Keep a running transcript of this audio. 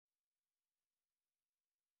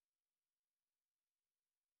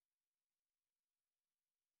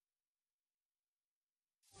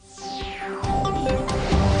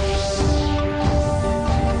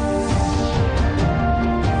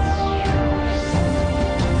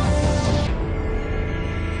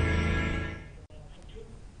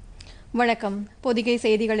வணக்கம். பொதிகை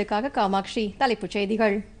செய்திகளுக்காக காமாட்சி. தலைப்புச்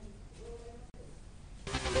செய்திகள்.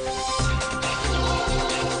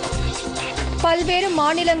 பல்வேறு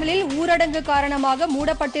மாநிலங்களில் ஊரடங்கு காரணமாக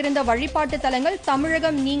மூடப்பட்டிருந்த வழிபாட்டு தலங்கள்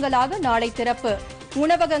தமிழகம் நீங்கலாக நாளை திறப்பு.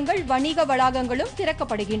 உணவகங்கள், வணிக வளாகங்களும்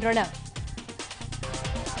திறக்கப்படுகின்றன.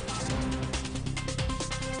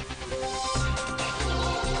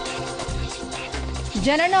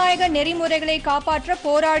 ஜனநாயக நெறிமுறைகளை காப்பாற்ற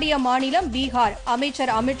போராடிய மாநிலம் பீகார்.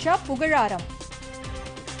 அமைச்சர் அமித்ஷா புகழாரம்.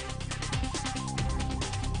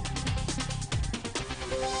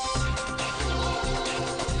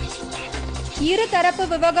 இருதரப்பு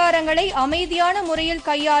விவகாரங்களை அமைதியான முறையில்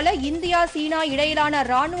கையாள இந்தியா சீனா இடையிலான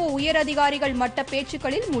ராணுவ உயரதிகாரிகள் மட்ட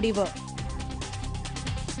பேச்சுக்களில் முடிவு.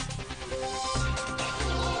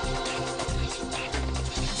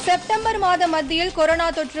 செப்டம்பர் மாத மத்தியில் கொரோனா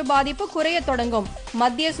தொற்று பாதிப்பு குறையத் தொடங்கும்.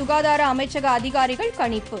 மத்திய சுகாதார அமைச்சக அதிகாரிகள்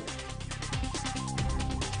கணிப்பு.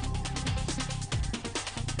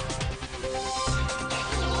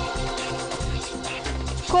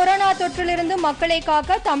 கொரோனா தொற்றிலிருந்து மக்களை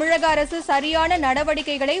காக்க தமிழக அரசு சரியான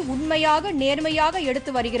நடவடிக்கைகளை உண்மையாக, நேர்மையாக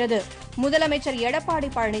எடுத்து வருகிறது. முதலமைச்சர்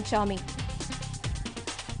எடப்பாடி பழனிசாமி.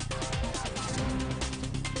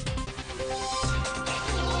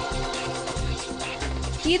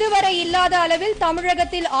 இதுவரை இல்லாத அளவில்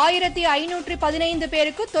தமிழகத்தில் 1515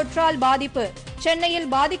 பேருக்கு தொற்றால் பாதிப்பு. சென்னையில்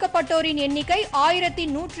பாதிக்கப்பட்டோரின் எண்ணிக்கை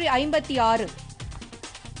 1156.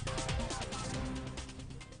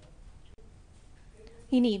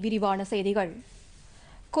 இனி விரிவான செய்திகள்.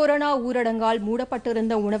 கொரோனா ஊரடங்கால்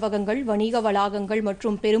மூடப்பட்டிருந்த உணவகங்கள், வணிக வளாகங்கள்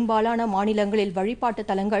மற்றும் பெரும்பாலான மாநிலங்களில் வழிபாட்டு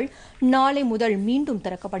தலங்கள் நாளை முதல் மீண்டும்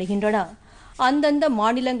திறக்கப்படுகின்றன. அந்தந்த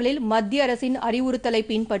மாநிலங்களில் மத்திய அரசின் அறிவுறுத்தலை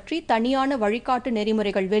பின்பற்றி தனியான வழிகாட்டு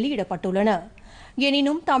நெறிமுறைகள் வெளியிடப்பட்டுள்ளன.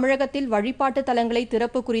 எனினும் தமிழகத்தில் வழிபாட்டு தலங்களை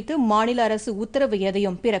திறப்பு குறித்து மாநில அரசு உத்தரவு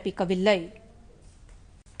எதையும் பிறப்பிக்கவில்லை.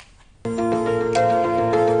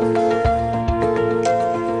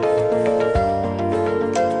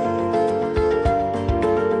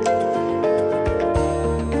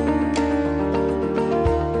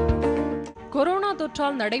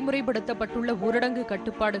 தொற்றால் நடைமுறைப்படுத்தப்பட்டுள்ள ஊரடங்கு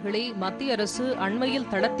கட்டுப்பாடுகளை மத்திய அரசு அண்மையில்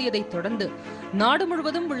தளர்த்தியதைத் தொடர்ந்து நாடு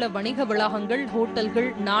முழுவதும் உள்ள வணிக வளாகங்கள், ஹோட்டல்கள்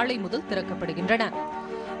நாளை முதல் திறக்கப்படுகின்றன.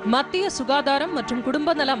 மத்திய சுகாதாரம் மற்றும்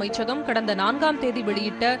குடும்ப நல அமைச்சகம் கடந்த 4ஆம் தேதி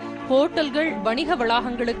வெளியிட்ட ஹோட்டல்கள், வணிக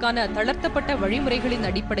வளாகங்களுக்கான தளர்த்தப்பட்ட வழிமுறைகளின்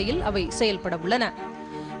அடிப்படையில் அவை செயல்பட உள்ளன.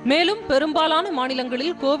 மேலும் பெரும்பாலான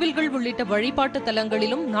மாநிலங்களில் கோவில்கள் உள்ளிட்ட வழிபாட்டு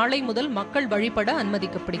தலங்களிலும் நாளை முதல் மக்கள் வழிபட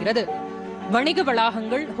அனுமதிக்கப்படுகிறது. வணிக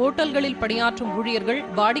வளாகங்கள், ஹோட்டல்களில் பணியாற்றும் ஊழியர்கள்,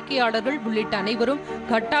 வாடிக்கையாளர்கள் உள்ளிட்ட அனைவரும்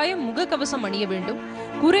கட்டாயம் முகக்கவசம் அணிய வேண்டும்,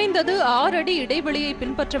 குறைந்தது 6 அடி இடைவெளியை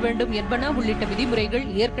பின்பற்ற வேண்டும் என்பன உள்ளிட்ட விதிமுறைகள்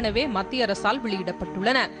ஏற்கனவே மத்திய அரசால்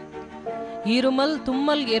வெளியிடப்பட்டுள்ளன. இருமல்,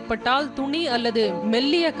 தும்மல் ஏற்பட்டால் துணி அல்லது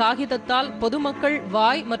மெல்லிய காகிதத்தால் பொதுமக்கள்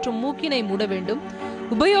வாய் மற்றும் மூக்கினை மூட வேண்டும்.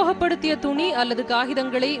 உபயோகப்படுத்திய துணி அல்லது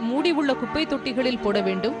காகிதங்களை மூடி உள்ள குப்பை தொட்டிகளில் போட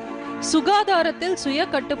வேண்டும். சுகாதாரத்தில் சுய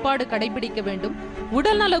கட்டுப்பாடு கடைபிடிக்க வேண்டும்.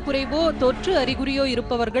 உடல்நலக் குறைவோ தொற்று அறிகுறியோ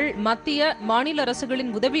இருப்பவர்கள் மத்திய, மாநில அரசுகளின்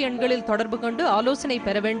உதவி எண்களில் தொடர்பு கொண்டு ஆலோசனை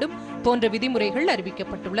பெற வேண்டும் போன்ற விதிமுறைகள்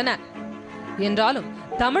அறிவிக்கப்பட்டுள்ளன. என்றாலும்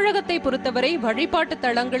தமிழகத்தை பொறுத்தவரை வழிபாட்டு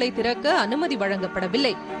தலங்களை திறக்க அனுமதி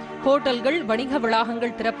வழங்கப்படவில்லை. ஹோட்டல்கள், வணிக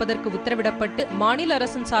வளாகங்கள் திறப்பதற்கு உத்தரவிடப்பட்டு மாநில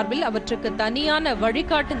அரசின் சார்பில் அவற்றுக்கு தனியான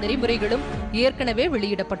வழிகாட்டு நெறிமுறைகளும் ஏற்கனவே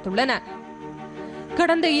வெளியிடப்பட்டுள்ளன.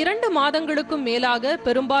 கடந்த 2 மாதங்களுக்கும் மேலாக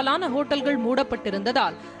பெரும்பாலான ஹோட்டல்கள்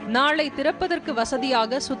மூடப்பட்டிருந்ததால் நாளை திறப்பதற்கு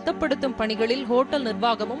வசதியாக சுத்தப்படுத்தும் பணிகளில் ஹோட்டல்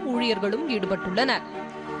நிர்வாகமும் ஊழியர்களும் ஈடுபட்டுள்ளனர்.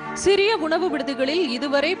 சிறிய உணவு விடுதிகளில்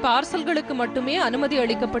இதுவரை பார்சல்களுக்கு மட்டுமே அனுமதி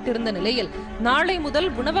அளிக்கப்பட்டிருந்த நிலையில் நாளை முதல்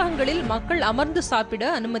உணவகங்களில் மக்கள் அமர்ந்து சாப்பிட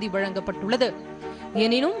அனுமதி வழங்கப்பட்டுள்ளது.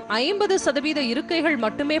 எனினும் 50% இருக்கைகள்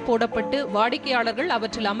மட்டுமே போடப்பட்டு வாடிக்கையாளர்கள்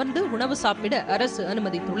அவற்றில் அமர்ந்து உணவு சாப்பிட அரசு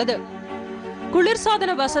அனுமதித்துள்ளது.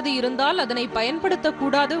 குளிர்சாதன வசதி இருந்தால் அதனை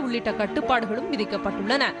பயன்படுத்தக்கூடாது உள்ளிட்ட கட்டுப்பாடுகளும்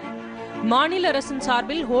விதிக்கப்பட்டுள்ளன. மாநில அரசின்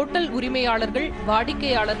சார்பில் ஹோட்டல் உரிமையாளர்கள்,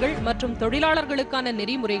 வாடிக்கையாளர்கள் மற்றும் தொழிலாளர்களுக்கான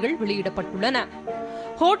நெறிமுறைகள் வெளியிடப்பட்டுள்ளன.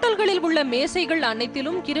 ஹோட்டல்களில் உள்ள மேசைகள்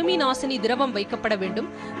அனைத்திலும் கிருமி நாசினி திரவம் வைக்கப்பட வேண்டும்.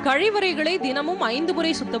 கழிவறைகளை தினமும் 5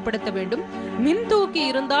 முறை சுத்தப்படுத்த வேண்டும். மின்தூக்கி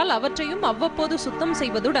இருந்தால் அவற்றையும் அவ்வப்போது சுத்தம்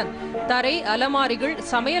செய்வதுடன் தரை, அலமாரிகள்,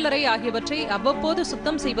 சமையலறை ஆகியவற்றை அவ்வப்போது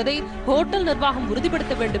சுத்தம் செய்வதை ஹோட்டல் நிர்வாகம்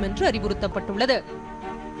உறுதிப்படுத்த வேண்டும் என்று அறிவுறுத்தப்பட்டுள்ளது.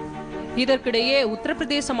 இதற்கிடையே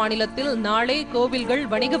உத்தரப்பிரதேச மாநிலத்தில் நாளை கோவில்கள்,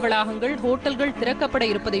 வணிக வளாகங்கள், ஹோட்டல்கள் திறக்கப்பட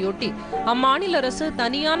இருப்பதையொட்டி அம்மாநில அரசு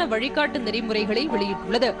தனியான வழிகாட்டு நெறிமுறைகளை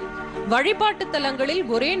வெளியிட்டுள்ளது. வழிபாட்டு தலங்களில்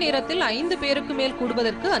ஒரே நேரத்தில் 5 பேருக்கு மேல்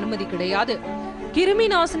கூடுவதற்கு அனுமதி கிடையாது. கிருமி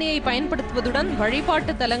நாசினியை பயன்படுத்துவதுடன்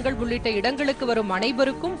வழிபாட்டு தலங்கள் உள்ளிட்ட இடங்களுக்கு வரும்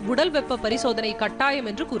அனைவருக்கும் உடல் வெப்ப பரிசோதனை கட்டாயம்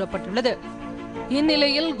என்று கூறப்பட்டுள்ளது.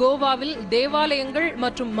 இந்நிலையில் கோவாவில் தேவாலயங்கள்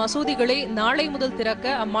மற்றும் மசூதிகளை நாளை முதல்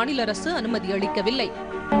திறக்க அம்மாநில அரசு அனுமதி அளிக்கவில்லை.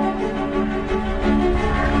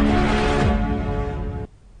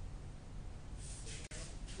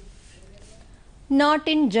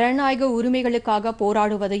 நாட்டின் ஜனநாயக உரிமைகளுக்காக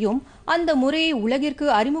போராடுவதையும் அந்த முறையை உலகிற்கு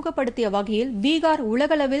அறிமுகப்படுத்திய வகையில் பீகார்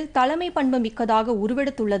உலகளவில் தலைமை பண்பு மிக்கதாக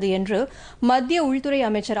உருவெடுத்துள்ளது என்று மத்திய உள்துறை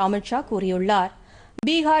அமைச்சர் அமித்ஷா கூறியுள்ளார்.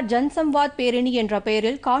 பீகார் ஜன்சம்வாத் பேரணி என்ற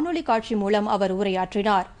பெயரில் காணொலி காட்சி மூலம் அவர்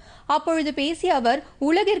உரையாற்றினார். அப்பொழுது பேசிய அவர்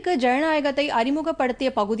உலகிற்கு ஜனநாயகத்தை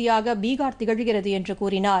அறிமுகப்படுத்திய பகுதியாக பீகார் திகழ்கிறது என்று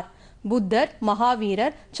கூறினார். புத்தர்,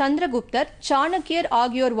 மகாவீரர், சந்திரகுப்தர், சாணக்கியர்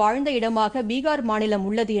ஆகியோர் வாழ்ந்த இடமாக பீகார் மாநிலம்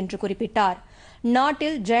உள்ளது என்று குறிப்பிட்டார்.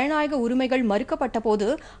 நாட்டில் ஜனநாயக உரிமைகள் மறுக்கப்பட்ட போது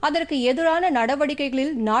அதற்கு எதிரான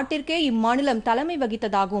நடவடிக்கைகளில் நாட்டிற்கே இம்மாநிலம் தலைமை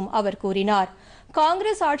வகித்ததாகவும் அவர் கூறினார்.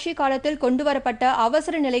 காங்கிரஸ் ஆட்சி காலத்தில் கொண்டுவரப்பட்ட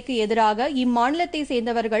அவசர நிலைக்கு எதிராக இம்மாநிலத்தை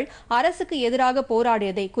சேர்ந்தவர்கள் அரசுக்கு எதிராக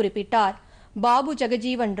போராடியதை குறிப்பிட்டார். பாபு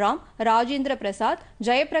ஜெகஜீவன் ராம், ராஜேந்திர பிரசாத்,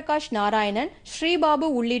 ஜெயபிரகாஷ் நாராயணன், ஸ்ரீபாபு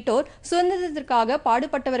உள்ளிட்டோர் சுதந்திரத்திற்காக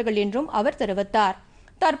பாடுபட்டவர்கள் என்றும் அவர் தெரிவித்தார்.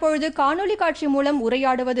 தற்பொழுது காணொலி காட்சி மூலம்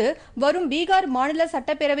உரையாடுவது வரும் பீகார் மாநில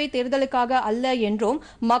சட்டப்பேரவை தேர்தலுக்காக அல்ல என்றும்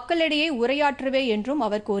மக்களிடையே உரையாற்றவே என்றும்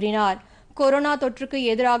அவர் கூறினார். கொரோனா தொற்றுக்கு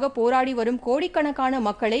எதிராக போராடி வரும் கோடிக்கணக்கான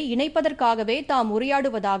மக்களை இணைப்பதற்காகவே தாம்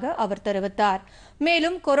உரையாடுவதாக அவர் தெரிவித்தார்.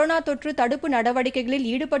 மேலும் கொரோனா தொற்று தடுப்பு நடவடிக்கைகளில்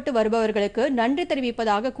ஈடுபட்டு வருபவர்களுக்கு நன்றி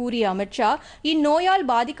தெரிவிப்பதாக கூறிய அமித்ஷா இந்நோயால்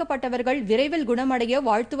பாதிக்கப்பட்டவர்கள் விரைவில் குணமடைய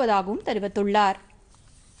வாழ்த்துவதாகவும் தெரிவித்துள்ளார்.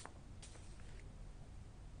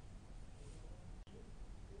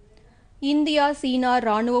 இந்தியா சீனா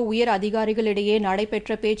ராணுவ உயர் அதிகாரிகளிடையே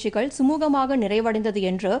நடைபெற்ற பேச்சுக்கள் சுமூகமாக நிறைவடைந்தது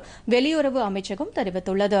என்று வெளியுறவு அமைச்சகம்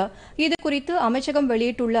தெரிவித்துள்ளது. இதுகுறித்து அமைச்சகம்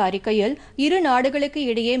வெளியிட்டுள்ள அறிக்கையில் இரு நாடுகளுக்கு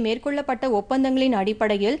இடையே மேற்கொள்ளப்பட்ட ஒப்பந்தங்களின்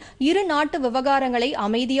அடிப்படையில் இரு நாட்டு விவகாரங்களை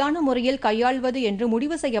அமைதியான முறையில் கையாள்வது என்று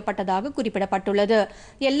முடிவு செய்யப்பட்டதாக குறிப்பிடப்பட்டுள்ளது.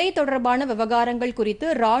 எல்லை தொடர்பான விவகாரங்கள்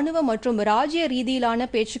குறித்து ராணுவ மற்றும் ராஜ்ய ரீதியிலான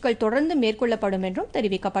பேச்சுக்கள் தொடர்ந்து மேற்கொள்ளப்படும் என்றும்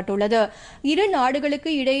தெரிவிக்கப்பட்டுள்ளது. இரு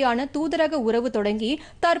நாடுகளுக்கு இடையேயான தூதரக உறவு தொடங்கி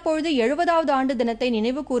தற்பொழுது 70வது ஆண்டு தினத்தை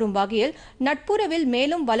நினைவு கூறும் வகையில் நட்புறவில்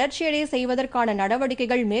மேலும் வளர்ச்சியடைய செய்வதற்கான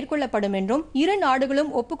நடவடிக்கைகள் மேற்கொள்ளப்படும் என்றும் இரு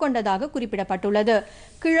நாடுகளும் ஒப்புக்கொண்டதாக குறிப்பிடப்பட்டுள்ளது.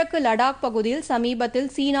 கிழக்கு லடாக் பகுதியில்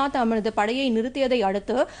சமீபத்தில் சீனா தமது படையை நிறுத்தியதை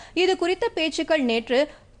அடுத்து இதுகுறித்த பேச்சுக்கள் நேற்று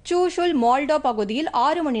சூஷுல் மால்டோ பகுதியில்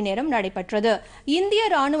 6 மணி நேரம் நடைபெற்றது. இந்திய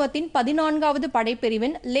ராணுவத்தின் 14வது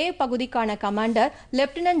படைப்பிரிவின் லே பகுதிக்கான commander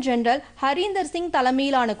lieutenant general Harinder Singh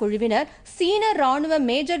தலைமையிலான குழுவினர் சீன ராணுவ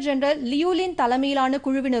மேஜர் ஜெனரல் லியூலின் தலைமையிலான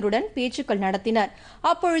குழுவினருடன் பேச்சுக்கள் நடத்தினர்.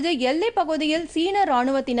 அப்பொழுது எல்லை பகுதியில் சீன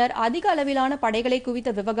ராணுவத்தினர் அதிக அளவிலான படைகளை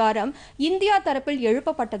குவித்த விவகாரம் இந்தியா தரப்பில்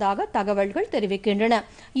எழுப்பப்பட்டதாக தகவல்கள் தெரிவிக்கின்றன.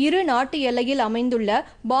 இரு நாட்டு எல்லையில் அமைந்துள்ள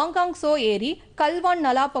பாங்காங்சோ ஏரி, கல்வான்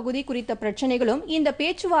நலா பகுதி குறித்த பிரச்சினைகளும் இந்த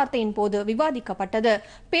பேச்சுவார்த்தையின் போது விவாதிக்கப்பட்டது.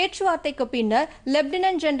 பேச்சுவார்த்தைக்கு பின்னர்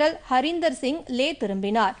லெப்டினன்ட் ஜெனரல் ஹரீந்தர் சிங் லே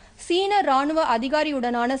திரும்பினார். சீன ராணுவ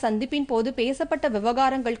அதிகாரியுடனான சந்திப்பின் போது பேசப்பட்ட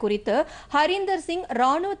விவகாரங்கள் குறித்து ஹரீந்தர் சிங்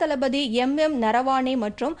ராணுவ தளபதி MM நரவானே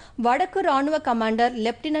மற்றும் வடக்கு ராணுவ கமாண்டர்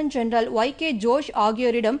லெப்டினன்ட் ஜெனரல் YK ஜோஷ்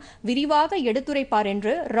ஆகியோரிடம் விரிவாக எடுத்துரைப்பார்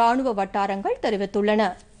என்று ராணுவ வட்டாரங்கள்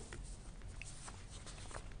தெரிவித்துள்ளன.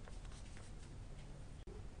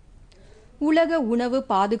 உலக உணவு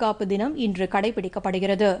பாதுகாப்பு தினம் இன்று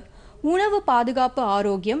கடைபிடிக்கப்படுகிறது. உணவு பாதுகாப்பு,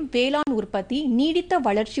 ஆரோக்கியம், வேளாண் உற்பத்தி, நீடித்த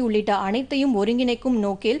வளர்ச்சி உள்ளிட்ட அனைத்தையும் ஒருங்கிணைக்கும்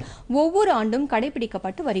நோக்கில் ஒவ்வொரு ஆண்டும்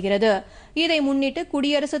கடைபிடிக்கப்பட்டு வருகிறது. இதை முன்னிட்டு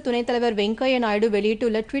குடியரசு துணைத் தலைவர் வெங்கையா நாயுடு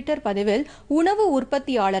வெளியிட்டுள்ள ட்விட்டர் பதிவில் உணவு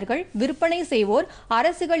உற்பத்தியாளர்கள், விற்பனை செய்வோர்,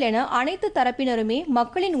 அரசுகள் என அனைத்து தரப்பினருமே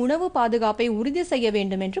மக்களின் உணவு பாதுகாப்பை உறுதி செய்ய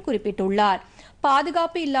வேண்டும் என்று குறிப்பிட்டுள்ளார்.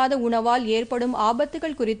 பாதுகாப்பு இல்லாத உணவால் ஏற்படும்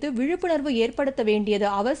ஆபத்துகள் குறித்து விழிப்புணர்வு ஏற்படுத்த வேண்டியது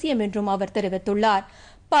அவசியம் என்றும் அவர் தெரிவித்துள்ளார்.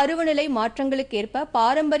 பருவநிலை மாற்றங்களுக்கேற்ப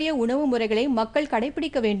பாரம்பரிய உணவு முறைகளை மக்கள்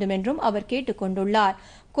கடைபிடிக்க வேண்டும் என்றும் அவர் கேட்டுக் கொண்டுள்ளார்.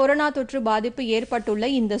 கொரோனா தொற்று பாதிப்பு ஏற்பட்டுள்ள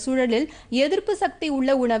இந்த சூழலில் எதிர்ப்பு சக்தி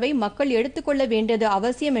உள்ள உணவை மக்கள் எடுத்துக்கொள்ள வேண்டியது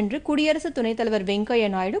அவசியம் என்று குடியரசு துணைத் தலைவர் வெங்கையா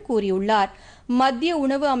நாயுடு கூறியுள்ளார். மத்திய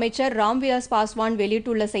உணவு அமைச்சர் ராம்விலாஸ் பாஸ்வான்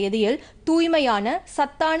வெளியிட்டுள்ள செய்தியில் தூய்மையான,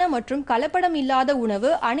 சத்தான மற்றும் கலப்படம் இல்லாத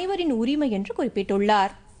உணவு அனைவரின் உரிமை என்று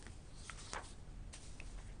குறிப்பிட்டுள்ளார்.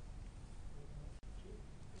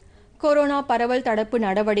 கொரோனா பரவல் தடுப்பு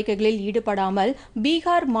நடவடிக்கைகளில் ஈடுபடாமல்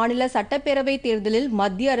பீகார் மாநில சட்டப்பேரவை தேர்தலில்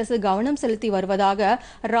மத்திய அரசு கவனம் செலுத்தி வருவதாக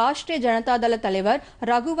ராஷ்டிரிய ஜனதா தள தலைவர்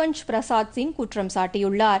ரகுவன்ஷ் பிரசாத் சிங் குற்றம்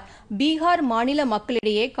சாட்டியுள்ளார். பீகார் மாநில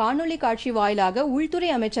மக்களிடையே காணொலி காட்சி வாயிலாக உள்துறை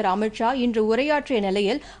அமைச்சர் அமித்ஷா இன்று உரையாற்றிய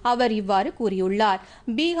நிலையில் அவர் இவ்வாறு கூறியுள்ளார்.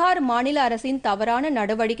 பீகார் மாநில அரசின் தவறான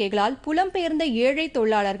நடவடிக்கைகளால் புலம்பெயர்ந்த ஏழை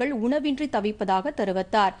தொழிலாளர்கள் உணவின்றி தவிப்பதாக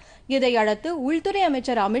தெரிவித்தார். இதையடுத்து உள்துறை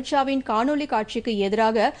அமைச்சர் அமித்ஷாவின் காணொலி காட்சிக்கு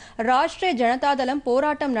எதிராக ராஷ்டிரிய ஜனதாதளம்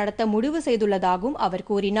போராட்டம் நடத்த முடிவு செய்துள்ளதாகவும் அவர்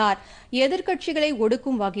கூறினார். எதிர்க்கட்சிகளை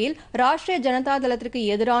ஒடுக்கும் வகையில் ராஷ்டிரிய ஜனதாதளத்திற்கு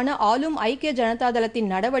எதிரான ஆளும் ஐக்கிய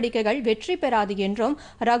ஜனதாதளத்தின் நடவடிக்கைகள் வெற்றி பெறாது என்றும்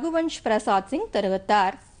ரகுவன்ஷ் பிரசாத் சிங்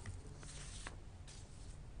தெரிவித்தார்.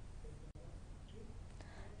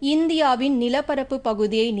 இந்தியாவின் நிலப்பரப்பு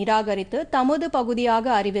பகுதியை நிராகரித்து தமது பகுதியாக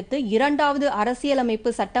அறிவித்து இரண்டாவது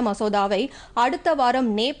அரசியலமைப்பு சட்ட மசோதாவை அடுத்த வாரம்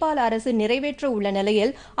நேபாள அரசு நிறைவேற்ற உள்ள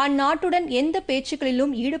நிலையில் அந்நாட்டுடன் எந்த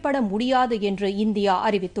பேச்சுக்களிலும் ஈடுபட முடியாது என்று இந்தியா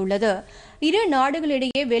அறிவித்துள்ளது. இரு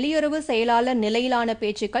நாடுகளிடையே வெளியுறவு செயலாளர் நிலையிலான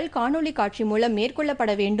பேச்சுக்கள் காணொலி காட்சி மூலம்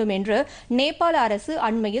மேற்கொள்ளப்பட வேண்டும் என்று நேபாள அரசு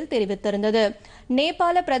அண்மையில் தெரிவித்திருந்தது.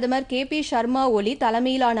 நேபாள பிரதமர் KP சர்மா ஒலி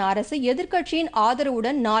தலைமையிலான அரசு எதிர்க்கட்சியின்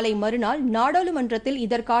ஆதரவுடன் நாளை மறுநாள் நாடாளுமன்றத்தில்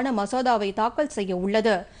இதற்கான மசோதாவை தாக்கல் செய்ய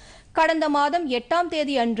உள்ளது. கடந்த மாதம் 8ஆம்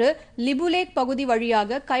தேதி அன்று லிபுலேக் பகுதி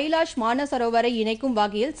வழியாக கைலாஷ் மானசரோவரை இணைக்கும்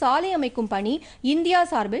வகையில் சாலை அமைக்கும் பணி இந்தியா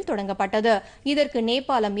சார்பில் தொடங்கப்பட்டது. இதற்கு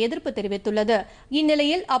நேபாளம் எதிர்ப்பு தெரிவித்துள்ளது.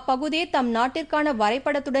 இந்நிலையில் அப்பகுதியை தம் நாட்டிற்கான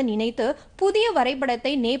வரைபடத்துடன் இணைத்து புதிய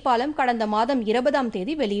வரைபடத்தை நேபாளம் கடந்த மாதம் 20ஆம்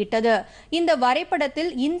தேதி வெளியிட்டது. இந்த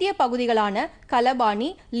வரைபடத்தில் இந்திய பகுதிகளான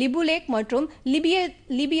கலபானி, லிபுலேக் மற்றும்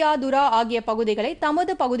லிபியாதுரா ஆகிய பகுதிகளை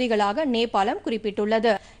தமது பகுதிகளாக நேபாளம்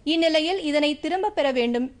குறிப்பிட்டுள்ளது. இந்நிலையில் இதனை திரும்பப் பெற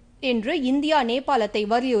வேண்டும் என்று இந்தியா நேபாளத்தை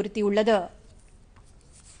வலியுறுத்தியுள்ளது.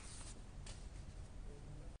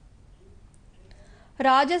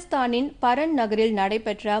 ராஜஸ்தானின் பரன் நகரில்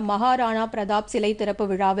நடைபெற்ற மகாராணா பிரதாப் சிலை திறப்பு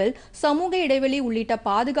விழாவில் சமூக இடைவெளி உள்ளிட்ட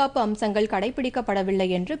பாதுகாப்பு அம்சங்கள் கடைபிடிக்கப்படவில்லை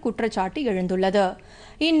என்று குற்றச்சாட்டு எழுந்துள்ளது.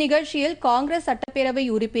 இந்நிகழ்ச்சியில் காங்கிரஸ் சட்டப்பேரவை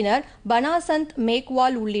உறுப்பினர் பனாசந்த்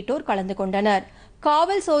மேக்வால் உள்ளிட்டோர் கலந்து கொண்டனர்.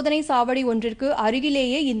 காவல் சோதனை சாவடி ஒன்றிற்கு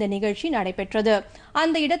அருகிலேயே இந்த நிகழ்ச்சி நடைபெற்றது.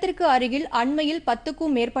 அந்த இடத்திற்கு அருகில் அண்மையில்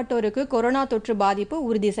 10க்கும் மேற்பட்டோருக்கு கொரோனா தொற்று பாதிப்பு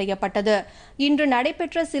உறுதி செய்யப்பட்டது. இன்று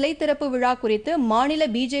நடைபெற்ற சிலை திறப்பு விழா குறித்து மாநில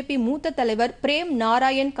பிஜேபி மூத்த தலைவர் பிரேம்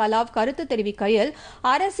நாராயண் கலாவ் கருத்து தெரிவிக்கையில்,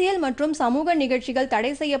 அரசியல் மற்றும் சமூக நிகழ்ச்சிகள்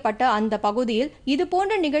தடை செய்யப்பட்ட அந்த பகுதியில்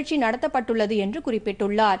இதுபோன்ற நிகழ்ச்சி நடத்தப்பட்டுள்ளது என்று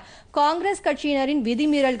குறிப்பிட்டுள்ளார். காங்கிரஸ் கட்சியினரின்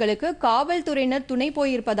விதிமீறல்களுக்கு காவல்துறையினர் துணை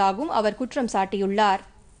போயிருப்பதாகவும் அவர் குற்றம் சாட்டியுள்ளார்.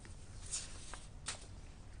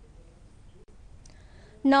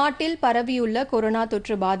 நாட்டில் பரவியுள்ள கொரோனா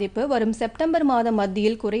தொற்று பாதிப்பு வரும் செப்டம்பர் மாதம்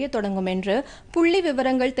மத்தியில் குறைய தொடங்கும் என்று புள்ளி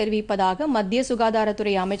விவரங்கள் தெரிவிப்பதாக மத்திய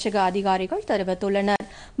சுகாதாரத்துறை அமைச்சக அதிகாரிகள் தெரிவித்துள்ளனர்.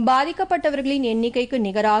 பாதிக்கப்பட்டவர்களின் எண்ணிக்கைக்கு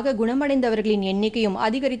நிகராக குணமடைந்தவர்களின் எண்ணிக்கையும்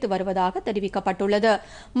அதிகரித்து வருவதாக தெரிவிக்கப்பட்டுள்ளது.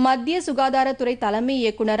 மத்திய சுகாதாரத்துறை தலைமை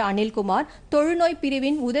இயக்குநர் அனில்குமார், தொழுநோய்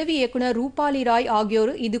பிரிவின் உதவி இயக்குநர் ரூபாலி ராய்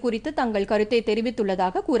ஆகியோர் இதுகுறித்து தங்கள் கருத்தை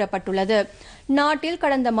தெரிவித்துள்ளதாக கூறப்பட்டுள்ளது. நாட்டில்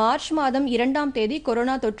கடந்த மார்ச் மாதம் 2ஆம் தேதி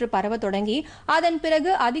கொரோனா தொற்று பரவ தொடங்கி அதன் பிறகு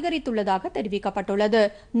அதிகரித்துள்ளதாக தெரிவிக்கப்பட்டுள்ளது.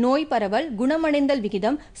 நோய் பரவல், குணமடைந்தல்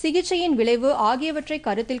விகிதம், சிகிச்சையின் விளைவு ஆகியவற்றை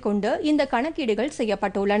கருத்தில் கொண்டு இந்த கணக்கீடுகள்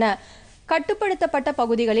செய்யப்பட்டுள்ளன. கட்டுப்படுத்தப்பட்ட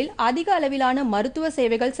பகுதிகளில் அதிக அளவிலான மருத்துவ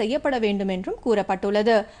சேவைகள் செய்யப்பட வேண்டும் என்றும்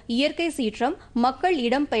கூறப்பட்டுள்ளது. இயற்கை சீற்றம், மக்கள்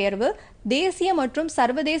இடம்பெயர்வு, தேசிய மற்றும்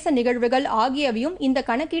சர்வதேச நிகழ்வுகள் ஆகியவையும் இந்த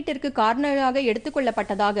கணக்கீட்டிற்கு காரணமாக எடுத்துக்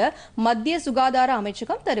கொள்ளப்பட்டதாக மத்திய சுகாதார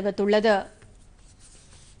அமைச்சகம் தெரிவித்துள்ளது.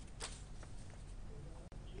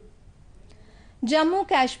 ஜம்மு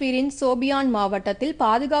காஷ்மீரின் சோபியான் மாவட்டத்தில்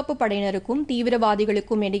பாதுகாப்பு படையினருக்கும்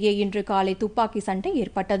தீவிரவாதிகளுக்கும் இடையே இன்று காலை துப்பாக்கி சண்டை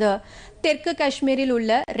ஏற்பட்டது. தெற்கு காஷ்மீரில்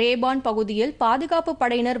உள்ள ரேபான் பகுதியில் பாதுகாப்பு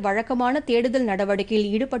படையினர் வழக்கமான தேடுதல் நடவடிக்கையில்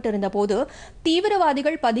ஈடுபட்டிருந்த போது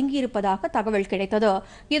தீவிரவாதிகள் பதுங்கியிருப்பதாக தகவல் கிடைத்தது.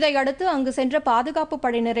 இதையடுத்து அங்கு சென்ற பாதுகாப்பு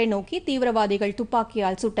படையினரை நோக்கி தீவிரவாதிகள்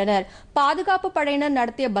துப்பாக்கியால் சுட்டனர். பாதுகாப்பு படையினர்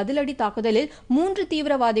நடத்திய பதிலடி தாக்குதலில் 3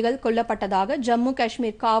 தீவிரவாதிகள் கொல்லப்பட்டதாக ஜம்மு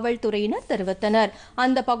காஷ்மீர் காவல்துறையினர் தெரிவித்தனர்.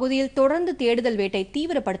 அந்த பகுதியில் தொடர்ந்து தேடுதல் வேட்டை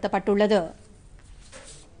தீவிரப்படுத்தப்பட்டுள்ளது.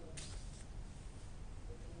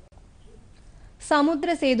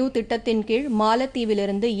 சமுத்திர சேது திட்டத்தின் கீழ்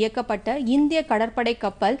மாலத்தீவிலிருந்து இயக்கப்பட்ட இந்திய கடற்படை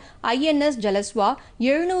கப்பல் INS ஜலஸ்வா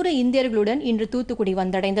 700 இந்தியர்களுடன் இன்று தூத்துக்குடி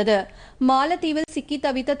வந்தடைந்தது. மாலத்தீவில் சிக்கி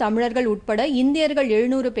தவித்த தமிழர்கள் உட்பட இந்தியர்கள்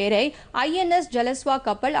 700 பேரை INS ஜலஸ்வா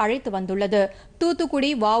கப்பல் அழைத்து வந்துள்ளது.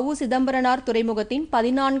 தூத்துக்குடி வ.உ. சிதம்பரனார் துறைமுகத்தின்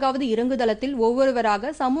 14வது இறங்குதளத்தில்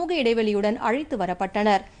ஒவ்வொருவராக சமூக இடைவெளியுடன் அழைத்து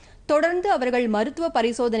வரப்பட்டனர். தொடர்ந்து அவர்கள் மருத்துவ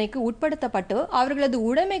பரிசோதனைக்கு உட்படுத்தப்பட்டு அவர்களது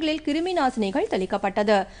உடைமைகளில் கிருமி நாசினிகள்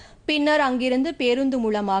தெளிக்கப்பட்டது. பின்னர் அங்கிருந்து பேருந்து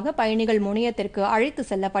மூலமாக பயணிகள் முனையத்திற்கு அழைத்து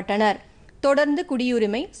செல்லப்பட்டனர். தொடர்ந்து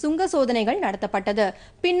குடியுரிமை, சுங்க சோதனைகள் நடத்தப்பட்டது.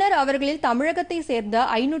 பின்னர் அவர்களில் தமிழகத்தை சேர்ந்த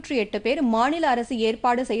 508 பேர் மாநில அரசு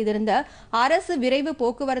ஏற்பாடு செய்திருந்த அரசு விரைவு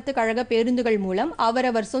போக்குவரத்து கழக பேருந்துகள் மூலம்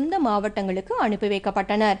அவரவர் சொந்த மாவட்டங்களுக்கு அனுப்பி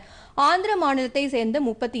வைக்கப்பட்டனர். ஆந்திர மாநிலத்தை சேர்ந்த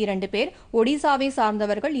 32 பேர், ஒடிசாவை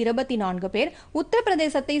சார்ந்தவர்கள் 24 பேர்,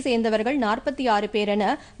 உத்தரப்பிரதேசத்தை சேர்ந்தவர்கள் 46 பேர் என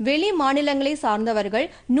வெளி மாநிலங்களை சார்ந்தவர்கள்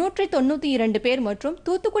 192 பேர் மற்றும்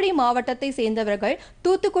தூத்துக்குடி மாவட்டத்தை சேர்ந்தவர்கள்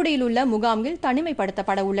தூத்துக்குடியில் உள்ள முகாமில்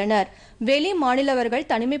தனிமைப்படுத்தப்பட உள்ளனர். வெளி மாநிலவர்கள்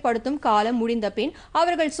தனிமைப்படுத்தும் காலம் முடிந்த பின்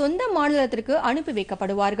அவர்கள் சொந்த மாநிலத்திற்கு அனுப்பி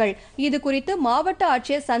வைக்கப்படுவார்கள். இது குறித்து மாவட்ட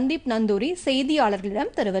ஆட்சியர் சந்தீப் நந்தூரி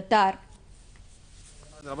செய்தியாளர்களிடம் தெரிவித்தார்.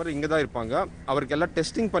 அவர் இங்கே தான் இருப்பாங்க. அவருக்கு எல்லாம்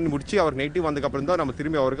டெஸ்டிங் பண்ணி முடிச்சு அவர் நெகட்டிவ் வந்ததுக்கப்புறம் தான் நம்ம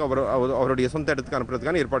திரும்பி அவருடைய சொந்த இடத்துக்கு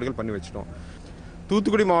அனுப்புறதுக்கான ஏற்பாடுகள் பண்ணி வச்சிட்டோம்.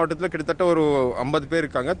 தூத்துக்குடி மாவட்டத்தில் கிட்டத்தட்ட ஒரு 50 பேர்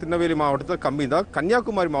இருக்காங்க. திருநெல்வேலி மாவட்டத்தில் கம்மி தான்.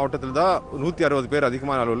 கன்னியாகுமரி மாவட்டத்தில் தான் 160 பேர்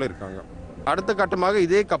அதிகமான அளவில் இருக்காங்க. அடுத்த கட்டமாக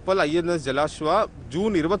இதே கப்பல் INS ஜலாஸ்வா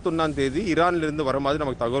ஜூன் 21ஆம் தேதி ஈரானிலிருந்து வர மாதிரி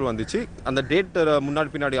நமக்கு தகவல் வந்துச்சு. அந்த டேட் முன்னாடி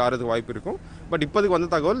பின்னாடி ஆறதுக்கு வாய்ப்பு இருக்கும். பட் இப்போதைக்கு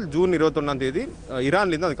வந்த தகவல் ஜூன் 21ஆம் தேதி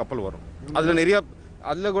ஈரான்லேருந்து அந்த கப்பல் வரும்.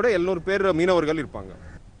 அதில் கூட 700 பேர் மீனவர்கள் இருப்பாங்க.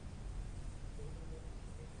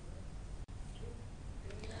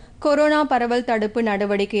 கொரோனா பரவல் தடுப்பு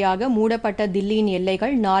நடவடிக்கையாக மூடப்பட்ட தில்லியின்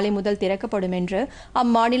எல்லைகள் நாளை முதல் திறக்கப்படும் என்று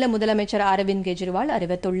அம்மாநில முதலமைச்சர் அரவிந்த் கெஜ்ரிவால்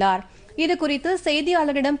அறிவித்துள்ளார். இதுகுறித்து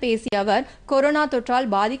செய்தியாளர்களிடம் பேசிய அவர், கொரோனா தொற்றால்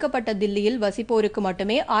பாதிக்கப்பட்ட தில்லியில் வசிப்போருக்கு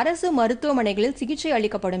மட்டுமே அரசு மருத்துவமனைகளில் சிகிச்சை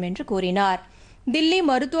அளிக்கப்படும் என்று கூறினார். தில்லி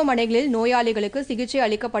மருத்துவமனைகளில் நோயாளிகளுக்கு சிகிச்சை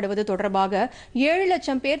அளிக்கப்படுவது தொடர்பாக 7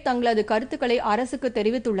 லட்சம் பேர் தங்களது கருத்துக்களை அரசுக்கு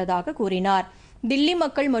தெரிவித்துள்ளதாக கூறினார். தில்லி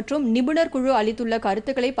மக்கள் மற்றும் நிபுணர் குழு அளித்துள்ள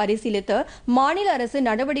கருத்துக்களை பரிசீலித்து மாநில அரசு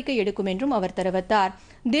நடவடிக்கை எடுக்கும் என்றும் அவர் தெரிவித்தார்.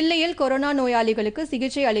 தில்லியில் கொரோனா நோயாளிகளுக்கு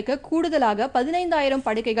சிகிச்சை அளிக்க கூடுதலாக 15,000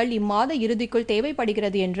 படுக்கைகள் இம்மாத இறுதிக்குள்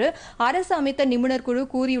தேவைப்படுகிறது என்று அரசு அமைத்த நிபுணர் குழு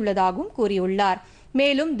கூறியுள்ளதாகவும் கூறியுள்ளார்.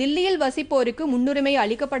 மேலும் தில்லியில் வசிப்போருக்கு முன்னுரிமை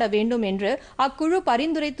அளிக்கப்பட வேண்டும் என்று அக்குழு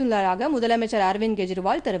பரிந்துரைத்துள்ளதாக முதலமைச்சர் அரவிந்த்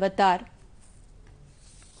கெஜ்ரிவால் தெரிவித்தார்.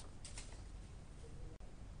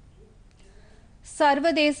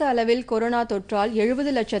 சர்வதேச அளவில் கொரோனா தொற்றால்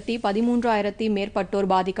 70,13,000 மேற்பட்டோர்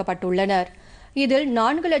பாதிக்கப்பட்டுள்ளனர். இதில்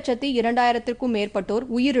 4,02,000 மேற்பட்டோர்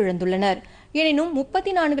உயிரிழந்துள்ளனர். எனினும்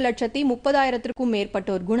 34,30,000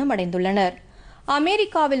 மேற்பட்டோர் குணமடைந்துள்ளனர்.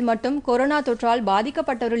 அமெரிக்காவில் மட்டும் கொரோனா தொற்றால்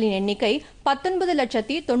பாதிக்கப்பட்டவர்களின் எண்ணிக்கை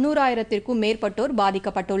 19,90,000 மேற்பட்டோர்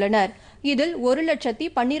பாதிக்கப்பட்டுள்ளனர். இதில்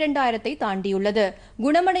 1,12,000 தாண்டியுள்ளது.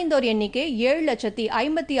 குணமடைந்தோர் எண்ணிக்கை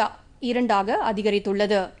 7,52,000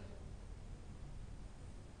 அதிகரித்துள்ளது.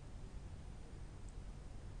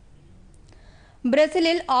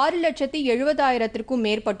 பிரேசிலில் 6,70,000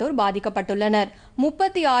 மேற்பட்டோர் பாதிக்கப்பட்டுள்ளனர்.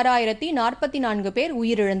 36,044 பேர்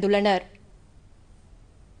உயிரிழந்துள்ளனர்.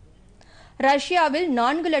 ரஷ்யாவில்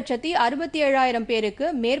 4,67,000 பேருக்கு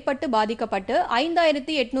மேற்பட்டு பாதிக்கப்பட்டு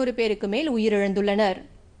 5,800 பேருக்கு மேல் உயிரிழந்துள்ளனர்.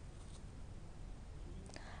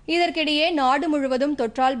 இதற்கிடையே நாடு முழுவதும்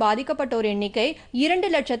தொற்றால் பாதிக்கப்பட்டோர் எண்ணிக்கை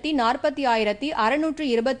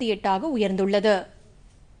 2,40,628 உயர்ந்துள்ளது.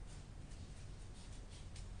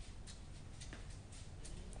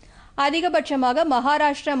 அதிகபட்சமாக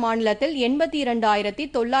மகாராஷ்டிரா மாநிலத்தில்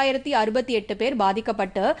 82,968 பேர்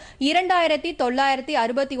பாதிக்கப்பட்டு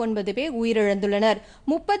 2,969 பேர் உயிரிழந்துள்ளனர்.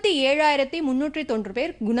 37,301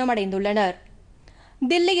 பேர் குணமடைந்துள்ளனர்.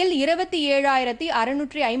 தில்லியில்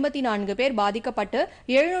 27,654 பேர் பாதிக்கப்பட்டு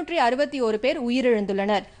 761 பேர்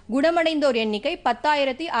உயிரிழந்துள்ளனர். குணமடைந்தோர் எண்ணிக்கை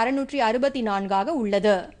 10,664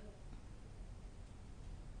 உள்ளது.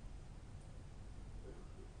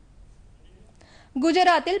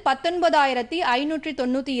 குஜராத்தில்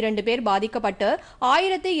 19,592 பேர் பாதிக்கப்பட்டு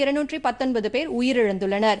 1,219 பேர்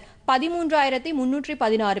உயிரிழந்துள்ளனர்.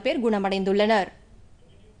 13,316 பேர் குணமடைந்துள்ளனர்.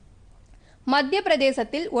 மத்திய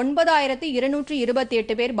பிரதேசத்தில்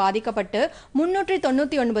 9,228 பேர் பாதிக்கப்பட்டு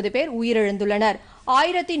 399 பேர் உயிரிழந்துள்ளனர்.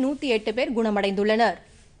 1,108 பேர் குணமடைந்துள்ளனர்.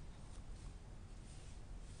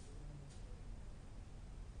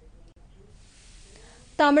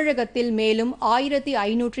 தமிழகத்தில் மேலும்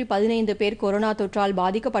 1,515 பேர் கொரோனா தொற்றால்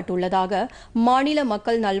பாதிக்கப்பட்டுள்ளதாக மாநில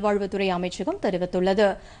மக்கள் நல்வாழ்வுத்துறை அமைச்சகம் தெரிவித்துள்ளது.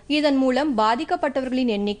 இதன் மூலம்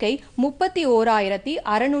பாதிக்கப்பட்டவர்களின் எண்ணிக்கை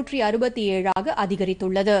 31,667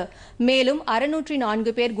 அதிகரித்துள்ளது. மேலும்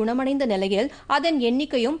 604 பேர் குணமடைந்த நிலையில் அதன்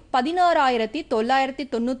எண்ணிக்கையும்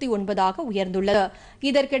 16,999 உயர்ந்துள்ளது.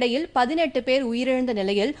 இதற்கிடையில் 18 பேர் உயிரிழந்த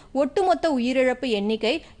நிலையில் ஒட்டுமொத்த உயிரிழப்பு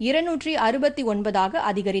எண்ணிக்கை 269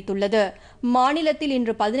 அதிகரித்துள்ளது. மாநிலத்தில் இன்று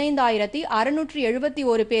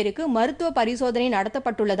 15,671 பேருக்கு மருத்துவ பரிசோதனை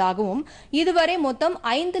நடத்தப்பட்டுள்ளதாகவும் இதுவரை மொத்தம்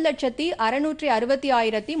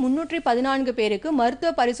 5,60,66,314 பேருக்கு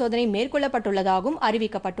மருத்துவ பரிசோதனை மேற்கொள்ளப்பட்டுள்ளதாகவும்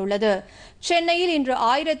அறிவிக்கப்பட்டுள்ளது. சென்னையில் இன்று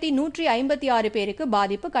 1,156 பேருக்கு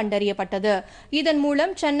பாதிப்பு கண்டறியப்பட்டது. இதன்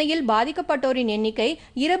மூலம் சென்னையில் பாதிக்கப்பட்டோரின் எண்ணிக்கை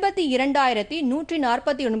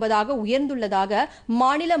 22,149 உயர்ந்துள்ளதாக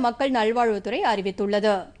மாநில மக்கள் நல்வாழ்வுத்துறை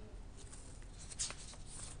அறிவித்துள்ளது.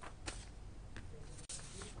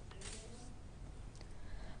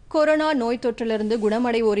 கொரோனா நோய் தொற்றிலிருந்து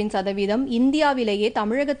குணமடைவோரின் சதவீதம் இந்தியாவிலேயே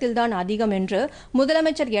தமிழகத்தில்தான் அதிகம் என்று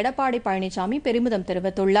முதலமைச்சர் எடப்பாடி பழனிசாமி பெருமிதம்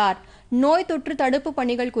தெரிவித்துள்ளார். நோய் தொற்று தடுப்பு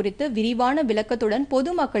பணிகள் குறித்து விரிவான விளக்கத்துடன்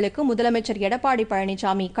பொதுமக்களுக்கு முதலமைச்சர் எடப்பாடி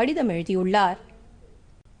பழனிசாமி கடிதம் எழுதியுள்ளார்.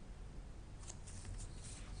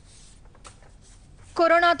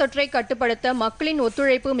 கொரோனா தொற்றை கட்டுப்படுத்த மக்களின்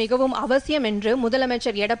ஒத்துழைப்பு மிகவும் அவசியம் என்று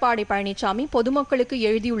முதலமைச்சர் எடப்பாடி பழனிசாமி பொதுமக்களுக்கு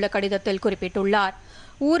எழுதியுள்ள கடிதத்தில் குறிப்பிட்டுள்ளார்.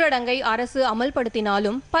 ஊரடங்கை அரசு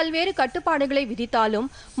அமல்படுத்தினாலும் பல்வேறு கட்டுப்பாடுகளை விதித்தாலும்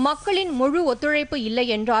மக்களின் முழு ஒத்துழைப்பு இல்லை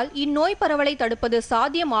என்றால் இந்நோய் பரவலை தடுப்பது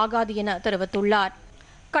சாத்தியமாகாது என தெரிவித்துள்ளார்.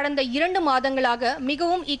 கடந்த 2 மாதங்களாக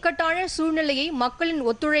மிகவும் இக்கட்டான சூழ்நிலையை மக்களின்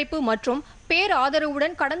ஒத்துழைப்பு மற்றும்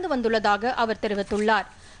பேராதரவுடன் கடந்து வந்துள்ளதாக அவர் தெரிவித்துள்ளார்.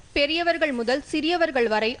 பெரியவர்கள் முதல் சிறியவர்கள்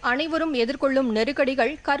வரை அனைவரும் எதிர்கொள்ளும்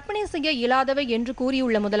நெருக்கடிகள் கற்பனை செய்ய இயலாதவை என்று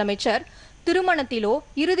கூறியுள்ள முதலமைச்சர், திருமணத்திலோ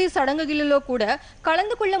இறுதி சடங்குகளிலோ கூட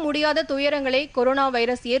கலந்து கொள்ள முடியாத துயரங்களை கொரோனா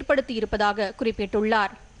வைரஸ் ஏற்படுத்தி இருப்பதாக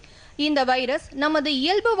குறிப்பிட்டுள்ளார். இந்த வைரஸ் நமது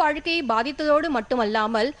இயல்பு வாழ்க்கையை பாதித்ததோடு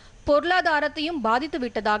மட்டுமல்லாமல் பொருளாதாரத்தையும் பாதித்து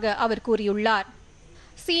விட்டதாக அவர் கூறியுள்ளார்.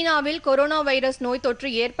 சீனாவில் கொரோனா வைரஸ் நோய் தொற்று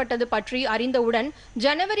ஏற்பட்டது பற்றி அறிந்தவுடன்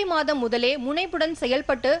ஜனவரி மாதம் முதலே முனைப்புடன்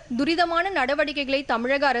செயல்பட்டு துரிதமான நடவடிக்கைகளை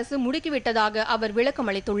தமிழக அரசு முடுக்கிவிட்டதாக அவர் விளக்கம்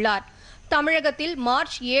அளித்துள்ளார். தமிழகத்தில்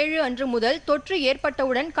மார்ச் 7 அன்று முதல் தொற்று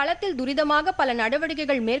ஏற்பட்டவுடன் களத்தில் துரிதமாக பல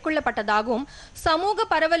நடவடிக்கைகள் மேற்கொள்ளப்பட்டதாகவும் சமூக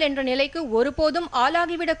பரவல் என்ற நிலைக்கு ஒருபோதும்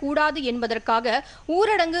ஆளாகிவிடக் கூடாது என்பதற்காக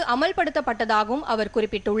ஊரடங்கு அமல்படுத்தப்பட்டதாகவும் அவர்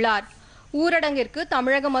குறிப்பிட்டுள்ளார். ஊரடங்கிற்கு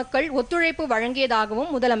தமிழக மக்கள் ஒத்துழைப்பு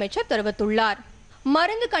வழங்கியதாகவும் முதலமைச்சர் தெரிவித்துள்ளார்.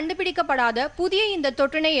 மருந்து கண்டுபிடிக்கப்படாத புதிய இந்த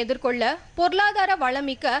தொற்றினை எதிர்கொள்ள பொருளாதார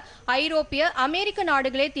வளமிக்க ஐரோப்பிய, அமெரிக்க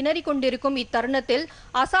நாடுகளே திணறிக் கொண்டிருக்கும் இத்தருணத்தில்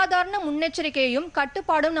அசாதாரண முன்னெச்சரிக்கையும்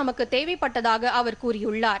கட்டுப்பாடும் நமக்கு தேவைப்பட்டதாக அவர்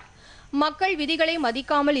கூறியுள்ளார். மக்கள் விதிகளை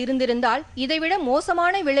மதிக்காமல் இருந்திருந்தால் இதைவிட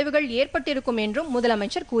மோசமான விளைவுகள் ஏற்பட்டிருக்கும் என்றும்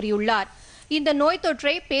முதலமைச்சர் கூறியுள்ளார். இந்த நோய்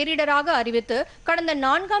தொற்றை பேரிடராக அறிவித்து கடந்த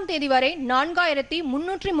 4ஆம் தேதி வரை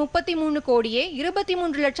 4333 கோடியே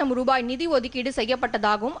 23 லட்சம் ரூபாய் நிதி ஒதுக்கீடு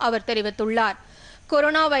செய்யப்பட்டதாகவும் அவர் தெரிவித்துள்ளார்.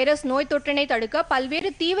 கொரோனா வைரஸ் நோய் தொற்றினை தடுக்க பல்வேறு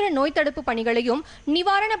தீவிர நோய் தடுப்பு பணிகளையும்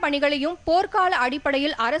நிவாரண பணிகளையும் போர்க்கால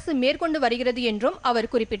அடிப்படையில் அரசு மேற்கொண்டு வருகிறது என்றும் அவர்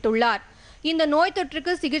குறிப்பிட்டுள்ளார். இந்த நோய்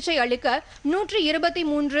தொற்றுக்கு சிகிச்சை அளிக்க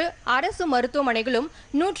 123 அரசு மருத்துவமனைகளும்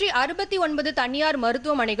 169 தனியார்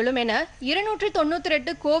மருத்துவமனைகளும் என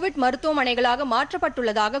 298 கோவிட் மருத்துவமனைகளாக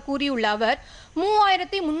மாற்றப்பட்டுள்ளதாக கூறியுள்ள அவர்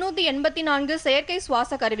 3384 செயற்கை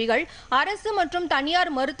சுவாச கருவிகள் அரசு மற்றும்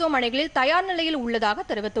தனியார் மருத்துவமனைகளில் தயார் நிலையில் உள்ளதாக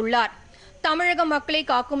தெரிவித்துள்ளார். தமிழக மக்களை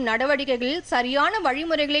காக்கும் நடவடிக்கைகளில் சரியான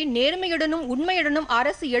வழிமுறைகளை நேர்மையுடனும் உண்மையுடனும்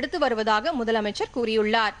அரசு எடுத்து வருவதாக முதலமைச்சர்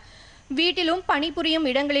கூறியுள்ளார். வீட்டிலும் பணிபுரியும்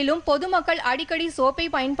இடங்களிலும் பொதுமக்கள் அடிக்கடி சோப்பை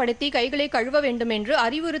பயன்படுத்தி கைகளை கழுவ வேண்டும் என்று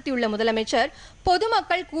அறிவுறுத்தியுள்ள முதலமைச்சர்,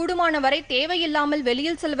 பொதுமக்கள் கூடுமானவரை தேவையில்லாமல்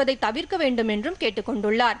வெளியில் செல்வதை தவிர்க்க வேண்டும் என்றும்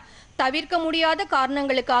கேட்டுக்கொண்டுள்ளார். தவிர்க்க முடியாத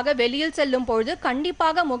காரணங்களுக்காக வெளியில் செல்லும் பொழுது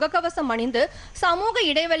கண்டிப்பாக முகக்கவசம் அணிந்து சமூக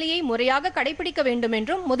இடைவெளியை முறையாக கடைபிடிக்க வேண்டும்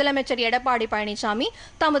என்றும் முதலமைச்சர் எடப்பாடி பழனிசாமி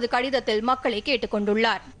தமது கடிதத்தில் மக்களை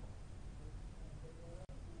கேட்டுக்கொண்டுள்ளார்.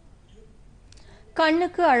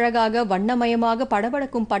 கண்ணுக்கு அழகாக வண்ணமயமாக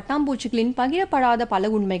படபடக்கும் பட்டாம்பூச்சிகளின் பகிரப்படாத பல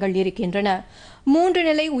உண்மைகள் இருக்கின்றன. 3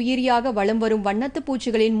 நிலை உயிரியாக வலம் வரும் வண்ணத்து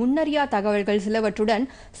பூச்சிகளின் முன்னறியா தகவல்கள் சிலவற்றுடன்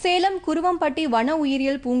சேலம் குருவம்பட்டி வன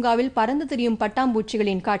உயிரியல் பூங்காவில் பறந்து திரியும்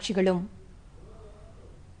பட்டாம்பூச்சிகளின் காட்சிகளும்.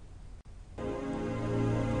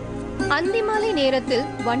 அந்திமாலை நேரத்தில்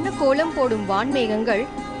வண்ண கோலம் போடும் வான்மேகங்கள்,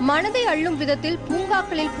 மனதை அள்ளும் விதத்தில்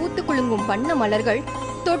பூங்காக்களில் பூத்து குலுங்கும் வண்ண மலர்கள்,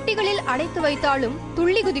 தொட்டிகளில் அடைத்து வைத்தாலும்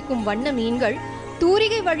துள்ளி குதிக்கும் வண்ண மீன்கள்,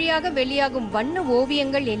 தூரிகை வழியாக வெளியாகும் வண்ண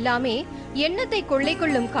ஓவியங்கள் எல்லாமே எண்ணத்தை கொள்ளை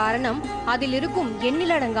கொள்ளும் காரணம் அதில் இருக்கும்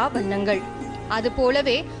எண்ணிலடங்கா வண்ணங்கள்.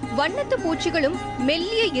 அதுபோலவே வண்ணத்து பூச்சிகளும்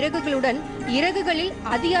மெல்லிய இறகுகளுடன் இறகுகளில்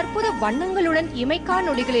அதி அற்புத வண்ணங்களுடன் இமைக்கா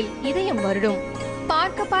நொடிகளில் இதயம் வருடும்.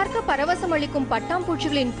 பார்க்க பார்க்க பரவசமளிக்கும்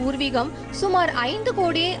பட்டாம்பூச்சிகளின் பூர்வீகம் சுமார் 5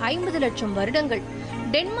 கோடியே 50 லட்சம் வருடங்கள்.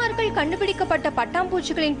 டென்மார்க்கில் கண்டுபிடிக்கப்பட்ட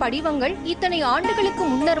பட்டாம்பூச்சிகளின் படிவங்கள் இத்தனை ஆண்டுகளுக்கு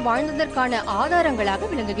முன்னர் வாழ்ந்ததற்கான ஆதாரங்களாக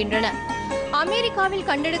விளங்குகின்றன. அமெரிக்காவில்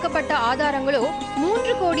கண்டெடுக்கப்பட்ட ஆதாரங்களோ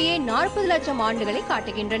 3 கோடியே 40 லட்சம் ஆண்டுகளை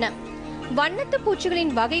காட்டுகின்றன. வண்ணத்து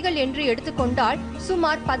பூச்சிகளின் வகைகள் என்று எடுத்துக்கொண்டால்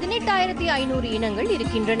சுமார் 18,500 இனங்கள்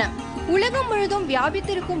இருக்கின்றன. உலகம் முழுதும்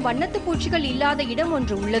வியாபித்திருக்கும் வண்ணத்து பூச்சிகள் இல்லாத இடம்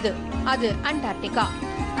ஒன்று உள்ளது, அது அண்டார்டிகா.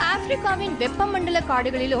 ஆப்பிரிக்காவின் வெப்பமண்டல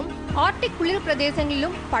காடுகளிலும் ஆர்டிக் குளிர்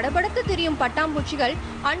பிரதேசங்களிலும் படபடத்து திரியும் பட்டாம்பூச்சிகள்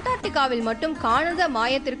அண்டார்டிகாவில் மட்டும் காணாத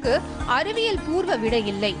மாயத்திற்கு அறிவியல் பூர்வ விடை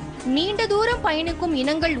இல்லை. நீண்ட தூரம் பயணிக்கும்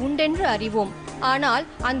இனங்கள் உண்டென்று அறிவோம், ஆனால்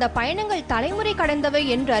அந்த பயணங்கள் தலைமுறை கடந்தவை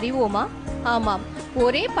என்று அறிவோமா? ஆமாம்,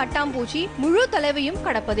 ஒரே பட்டாம்பூச்சி முழு தலைவையும்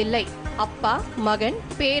கடப்பதில்லை. அப்பா, மகன்,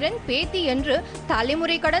 பேரன், பேத்தி என்று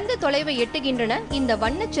தலைமுறை கடந்து தொலைவை எட்டுகின்றன இந்த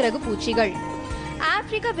வண்ணச்சிறகு பூச்சிகள்.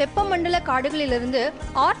 ஆப்பிரிக்க வெப்பமண்டல காடுகளிலிருந்து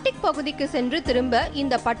ஆர்டிக் பகுதிக்கு சென்று திரும்ப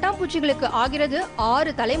இந்த பட்டாம்பூச்சிகளுக்கு ஆகிறது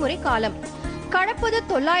 6 தலைமுறை காலம். கடப்பது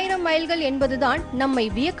 900 மைல்கள் என்பதுதான் நம்மை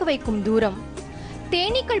வியக்க வைக்கும் தூரம்.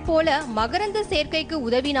 தேனீக்கள் போல மகரந்த சேர்க்கைக்கு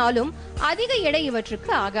உதவினாலும் அதிக எடை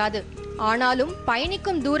இவற்றுக்கு ஆகாது. ஆனாலும்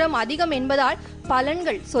பயணிக்கும் தூரம் அதிகம் என்பதால்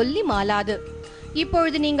பலன்கள் சொல்லி மாளாது.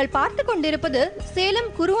 இப்பொழுது நீங்கள் பார்த்து கொண்டிருப்பது சேலம்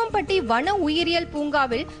குருவம்பட்டி வன உயிரியல்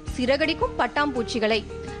பூங்காவில் சிறகடிக்கும் பட்டாம்பூச்சிகளை.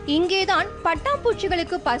 இங்கேதான்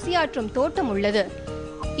பட்டாம்பூச்சிகளுக்கு பசியாற்றும் தோட்டம் உள்ளது.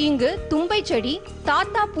 இங்கு தும்பை செடி,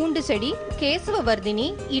 தாத்தா பூண்டு செடி, கேசவவர்தினி,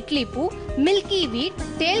 இட்லி பூ, மில்கி வீட்,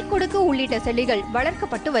 தேல் கொடுக்கு உள்ளிட்ட செடிகள்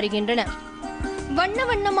வளர்க்கப்பட்டு வருகின்றன. வண்ண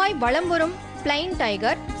வண்ணமாய் வலம் வரும் plain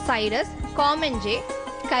tiger, Cyrus, காமன்ஜே,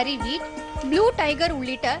 கரிவீட், blue tiger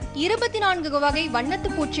உள்ளிட்ட 24 வகை வண்ணத்து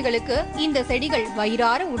பூச்சிகளுக்கு இந்த செடிகள்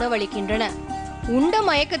வயிறார உணவளிக்கின்றன. உண்ட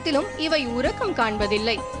மயக்கத்திலும் இவை உறக்கம்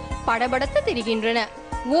காண்பதில்லை, படபடத்து திரிகின்றன.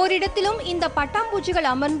 ஓரிடத்திலும் இந்த பட்டாம்பூச்சிகள்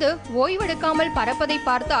அமர்ந்து ஓய்வெடுக்காமல் பறப்பதை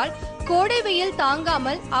பார்த்தால் கோடை வெயில்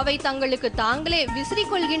தாங்காமல் அவை தங்களுக்கு தாங்களே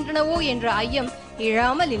விசிறிக் கொள்கின்றனவோ என்ற ஐயம்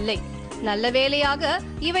எழாமல் இல்லை. நல்ல வேளையாக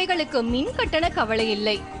இவைகளுக்கு மின் கட்டண கவலை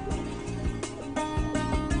இல்லை.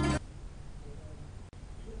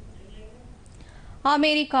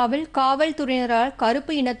 அமெரிக்காவில் காவல்துறையினரால்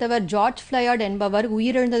கருப்பு இனத்தவர் ஜார்ஜ் ஃபிளாய்ட் என்பவர்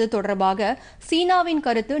உயிரிழந்தது தொடர்பாக சீனாவின்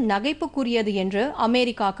கருத்து நகைப்புக்குரியது என்று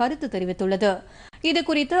அமெரிக்கா கருத்து தெரிவித்துள்ளது.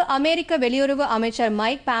 இதுகுறித்து அமெரிக்க வெளியுறவு அமைச்சர்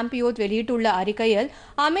மைக் பாம்பியோ வெளியிட்டுள்ள அறிக்கையில்,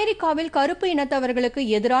 அமெரிக்காவில் கருப்பு இனத்தவர்களுக்கு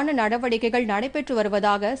எதிரான நடவடிக்கைகள் நடைபெற்று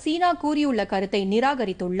வருவதாக சீனா கூறியுள்ள கருத்தை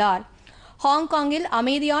நிராகரித்துள்ளார். ஹாங்காங்கில்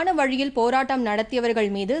அமைதியான வழியில் போராட்டம்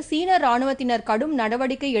நடத்தியவர்கள் மீது சீன ராணுவத்தினர் கடும்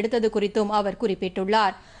நடவடிக்கை எடுத்தது குறித்தும் அவர்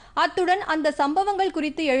குறிப்பிட்டுள்ளார். அத்துடன் அந்த சம்பவங்கள்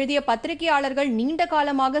குறித்து எழுதிய பத்திரிகையாளர்கள் நீண்ட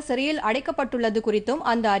காலமாக சிறையில் அடைக்கப்பட்டுள்ளது குறித்தும்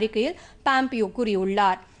அந்த அறிக்கையில் பாம்பியோ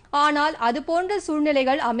கூறியுள்ளார். ஆனால் அதுபோன்ற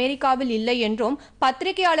சூழ்நிலைகள் அமெரிக்காவில் இல்லை என்றும்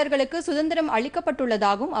பத்திரிகையாளர்களுக்கு சுதந்திரம்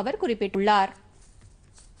அளிக்கப்பட்டுள்ளதாகவும் அவர் குறிப்பிட்டுள்ளார்.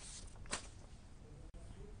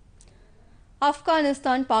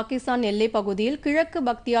 ஆப்கானிஸ்தான் பாகிஸ்தான் எல்லைப் பகுதியில் கிழக்கு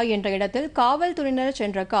பக்தியா என்ற இடத்தில் காவல்துறையினர்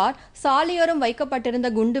சென்ற கார் சாலையோரம் வைக்கப்பட்டிருந்த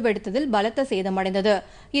குண்டு வெடித்ததில் பலத்த சேதமடைந்தது.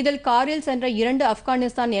 இதில் காரில் சென்ற 2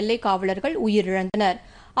 ஆப்கானிஸ்தான் எல்லை காவலர்கள் உயிரிழந்தனர்.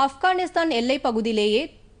 ஆப்கானிஸ்தான் எல்லைப் பகுதியிலேயே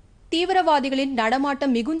தீவிரவாதிகளின்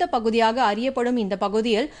நடமாட்டம் மிகுந்த பகுதியாக அறியப்படும் இந்த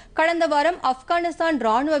பகுதியில் கடந்த வாரம் ஆப்கானிஸ்தான்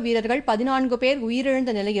ராணுவ வீரர்கள் 14 பேர்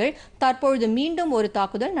உயிரிழந்த நிலையில் தற்பொழுது மீண்டும் ஒரு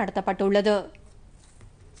தாக்குதல் நடத்தப்பட்டுள்ளது.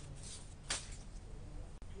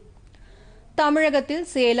 தமிழகத்தில்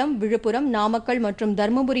சேலம், விழுப்புரம், நாமக்கல் மற்றும்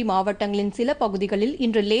தருமபுரி மாவட்டங்களின் சில பகுதிகளில்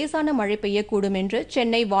இன்று லேசான மழை பெய்யக்கூடும் என்று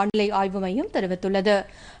சென்னை வானிலை ஆய்வு மையம் தெரிவித்துள்ளது.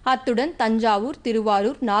 அத்துடன் தஞ்சாவூர்,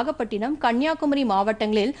 திருவாரூர், நாகப்பட்டினம், கன்னியாகுமரி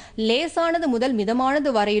மாவட்டங்களில் லேசானது முதல்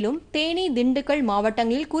மிதமானது வரையிலும், தேனி, திண்டுக்கல்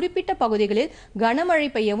மாவட்டங்களில் குறிப்பிட்ட பகுதிகளில் கனமழை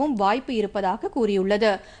பெய்யவும் வாய்ப்பு இருப்பதாக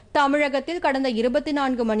கூறியுள்ளது. தமிழகத்தில் கடந்த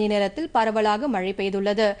 24 மணி நேரத்தில் பரவலாக மழை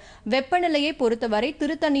பெய்துள்ளது. வெப்பநிலையை பொறுத்தவரை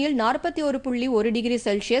திருத்தணியில் 41.1 டிகிரி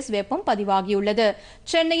செல்சியஸ் வெப்பம் பதிவாகியுள்ளது.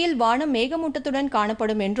 சென்னையில் வானம் மேகமூட்டத்துடன்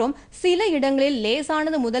காணப்படும் என்றும் சில இடங்களில்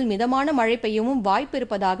லேசானது முதல் மிதமான மழை பெய்யவும் வாய்ப்பு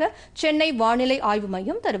இருப்பதாக சென்னை வானிலை ஆய்வு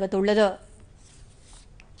மையம் தெரிவித்துள்ளது.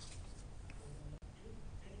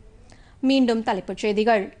 மீண்டும் தலைப்புச்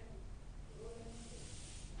செய்திகள்.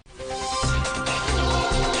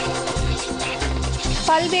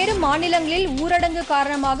 பல்வேறு மாநிலங்களில் ஊரடங்கு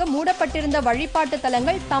காரணமாக மூடப்பட்டிருந்த வழிபாட்டு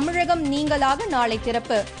தலங்கள் தமிழகம் நீங்கலாக நாளை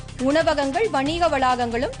திறப்பு. உணவகங்கள், வணிக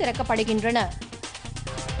வளாகங்களும் திறக்கப்படுகின்றன.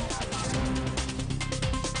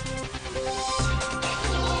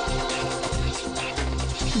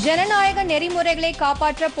 ஜனநாயக நெறிமுறைகளை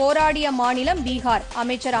காப்பாற்ற போராடிய மாநிலம் பீகார்.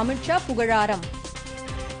 அமைச்சர் அமித்ஷா புகழாரம்.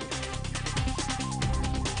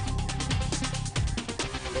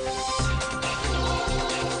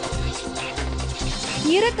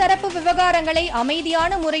 இருதரப்பு விவகாரங்களை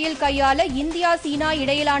அமைதியான முறையில் கையாள இந்தியா, சீனா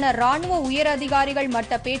இடையிலான ராணுவ உயரதிகாரிகள்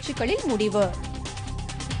மட்ட பேச்சுக்களில் முடிவு.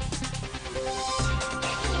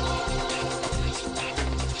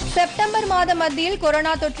 செப்டம்பர் மாத மத்தியில்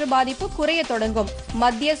கொரோனா தொற்று பாதிப்பு குறைய தொடங்கும்.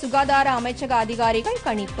 மத்திய சுகாதார அமைச்சக அதிகாரிகள்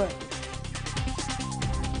கணிப்பு.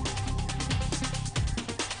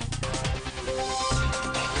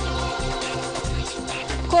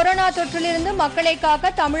 கொரோனா தொற்றிலிருந்து மக்களை காக்க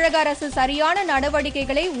தமிழக அரசு சரியான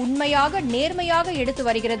நடவடிக்கைகளை உண்மையாக, நேர்மையாக எடுத்து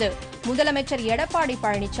வருகிறது. முதலமைச்சர் எடப்பாடி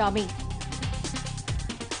பழனிசாமி.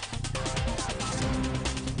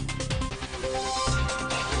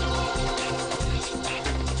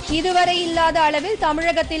 இதுவரை இல்லாத அளவில்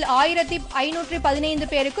தமிழகத்தில் 1515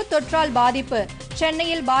 பேருக்கு தொற்றால் பாதிப்பு.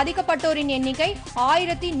 சென்னையில் பாதிக்கப்பட்டோரின் எண்ணிக்கை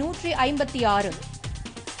 1156.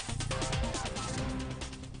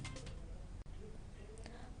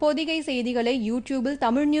 பொதிகை செய்திகளை யூடியூபில்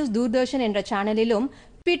தமிழ் நியூஸ் தூர்தர்ஷன் என்ற சேனலிலும்,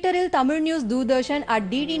 ட்விட்டரில் Tamil news Doordarshan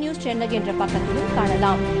 @DD news Chennai என்ற பக்கத்திலும்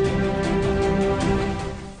காணலாம்.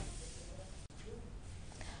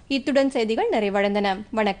 இத்துடன் செய்திகள் நிறைவடைந்தன.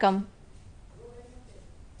 வணக்கம்.